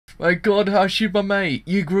My God, Hashiba, mate,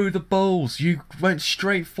 you grew the balls. You went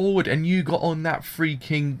straight forward and you got on that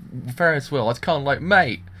freaking Ferris wheel. I was kind of like,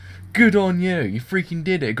 mate, good on you. You freaking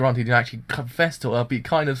did it. Granted, you didn't actually confess to her, but you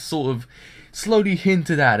kind of sort of slowly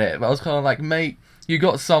hinted at it. But I was kind of like, mate, you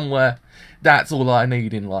got somewhere. That's all I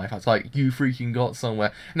need in life. I was like, you freaking got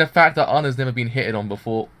somewhere. And the fact that Anna's never been hitted on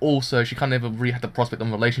before, also, she kind of never really had the prospect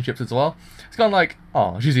of relationships as well. It's kind of like,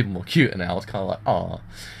 oh, she's even more cuter now. It's kind of like, oh.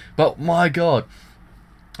 But my God.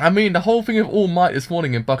 I mean, the whole thing of All Might this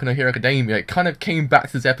morning in Boku no Hero Academia, it kind of came back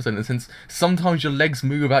to this episode in the sense, sometimes your legs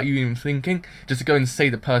move without you even thinking, just to go and say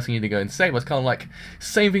the person you need to go and say. But it's kind of like,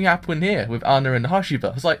 same thing happened here with Anna and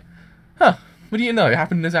Hashiba. It's like, huh, what do you know, it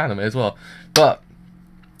happened in this anime as well. But,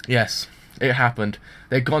 yes, it happened.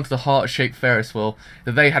 They'd gone to the heart-shaped Ferris wheel,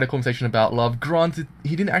 they had a conversation about love. Granted,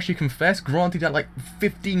 he didn't actually confess. Granted, he had like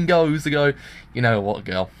 15 goes to go, you know what,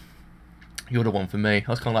 girl, you're the one for me. I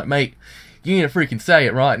was kind of like, mate, you need to freaking say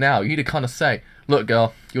it right now. You need to kind of say, look,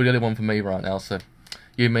 girl, you're the only one for me right now, so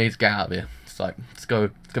you and me, let's get out of here. It's like, let's go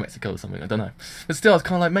to Mexico or something, I don't know. But still, I was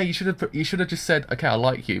kind of like, mate, you should have just said, okay, I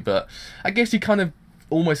like you. But I guess you kind of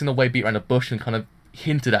almost in a way beat around the bush and kind of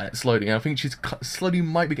hinted at it slowly. And I think she's slowly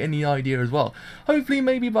might be getting the idea as well. Hopefully,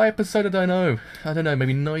 maybe by episode, I don't know,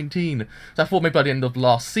 maybe 19. So I thought maybe by the end of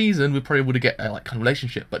last season, we probably would get a like kind of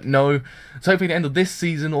relationship. But no, so hopefully the end of this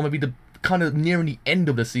season, or maybe the kind of nearing the end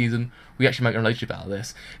of the season, we actually make a relationship out of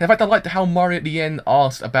this. In fact, I liked how Mari at the end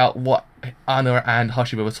asked about what Anna and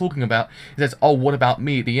Hashiba were talking about. He says, oh, what about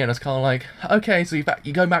me at the end? I was kind of like, okay, so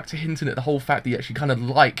you go back to hinting at the whole fact that you actually kind of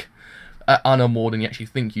like Anna more than you actually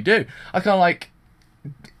think you do. I was kind of like,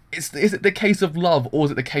 is it the case of love, or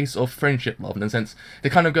is it the case of friendship love? In a sense,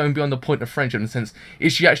 they're kind of going beyond the point of friendship. In a sense,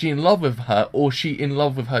 is she actually in love with her, or is she in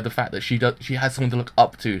love with her the fact that she has someone to look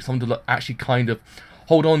up to, someone to actually kind of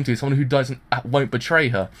hold on to, someone who won't betray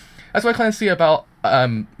her. That's what I kind of see about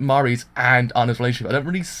Mari's and Anna's relationship. I don't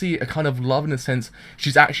really see a kind of love in the sense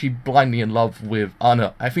she's actually blindly in love with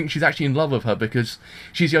Anna. I think she's actually in love with her because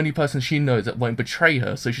she's the only person she knows that won't betray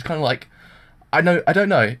her. So she's kind of like, I don't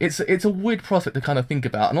know. It's a weird prospect to kind of think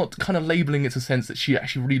about. I'm not kind of labelling it to a sense that she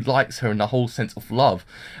actually really likes her in the whole sense of love.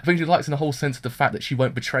 I think she likes in the whole sense of the fact that she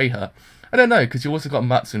won't betray her. I don't know, because you also got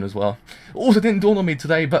Matsun as well. Also didn't dawn on me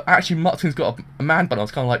today, but actually Matsun's got a man bun. I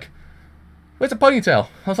was kind of like, where's the ponytail?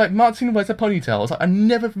 I was like, Matsun, where's the ponytail? I was like, I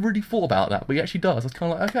never really thought about that, but he actually does. I was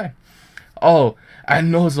kind of like, okay. Oh,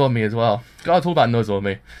 and Nozomi as well. Gotta talk about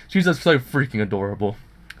Nozomi. She's just so freaking adorable.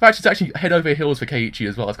 The fact she's actually head over heels for Keiichi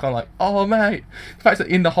as well. It's kind of like, oh mate. The fact that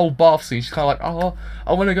in the whole bath scene, she's kind of like, oh,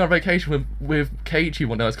 I want to go on vacation with Keiichi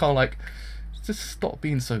one day. It's kind of like, just stop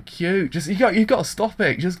being so cute. Just you got to stop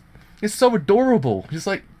it. It's so adorable. Just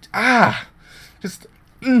like, it's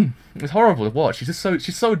horrible to watch. She's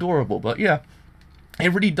so adorable. But yeah,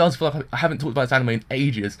 it really does feel like I haven't talked about this anime in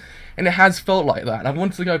ages, and it has felt like that. And I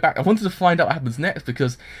wanted to go back. I wanted to find out what happens next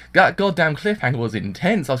because that goddamn cliffhanger was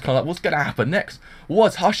intense. I was kind of like, what's going to happen next?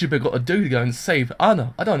 What's Hashiba got to do to go and save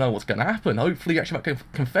Anna? I don't know what's going to happen. Hopefully, actually make a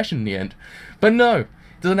confession in the end. But no.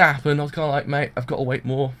 Doesn't happen. I was kind of like, mate, I've got to wait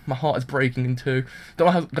more. My heart is breaking in two. Don't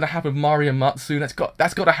know what's going to happen with Mari and Matsu. That's got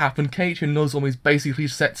to happen. Keiichi and Nozomi's basically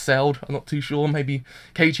set sailed. I'm not too sure. Maybe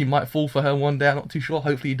Keiichi might fall for her one day. I'm not too sure.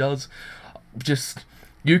 Hopefully he does. Just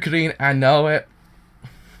Yukari and Naoe.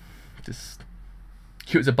 Just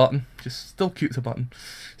cute as a button. Just still cute as a button.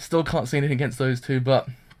 Still can't see anything against those two, but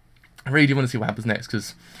I really do want to see what happens next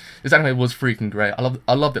because this anime was freaking great.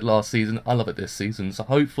 I loved it last season. I love it this season. So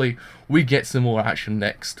hopefully we get some more action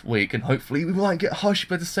next week, and hopefully we might get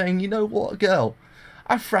Hashiba to saying, you know what, girl,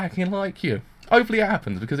 I fracking like you. Hopefully it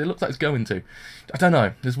happens because it looks like it's going to. I don't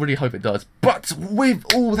know. Just really hope it does. But with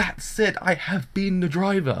all that said, I have been the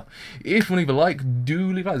driver. If you want to leave a like,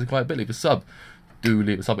 do leave a like. It's quite a bit. Leave a sub. Do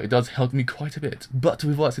leave a sub. It does help me quite a bit. But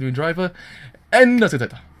with all that said, driver, and that's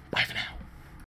it.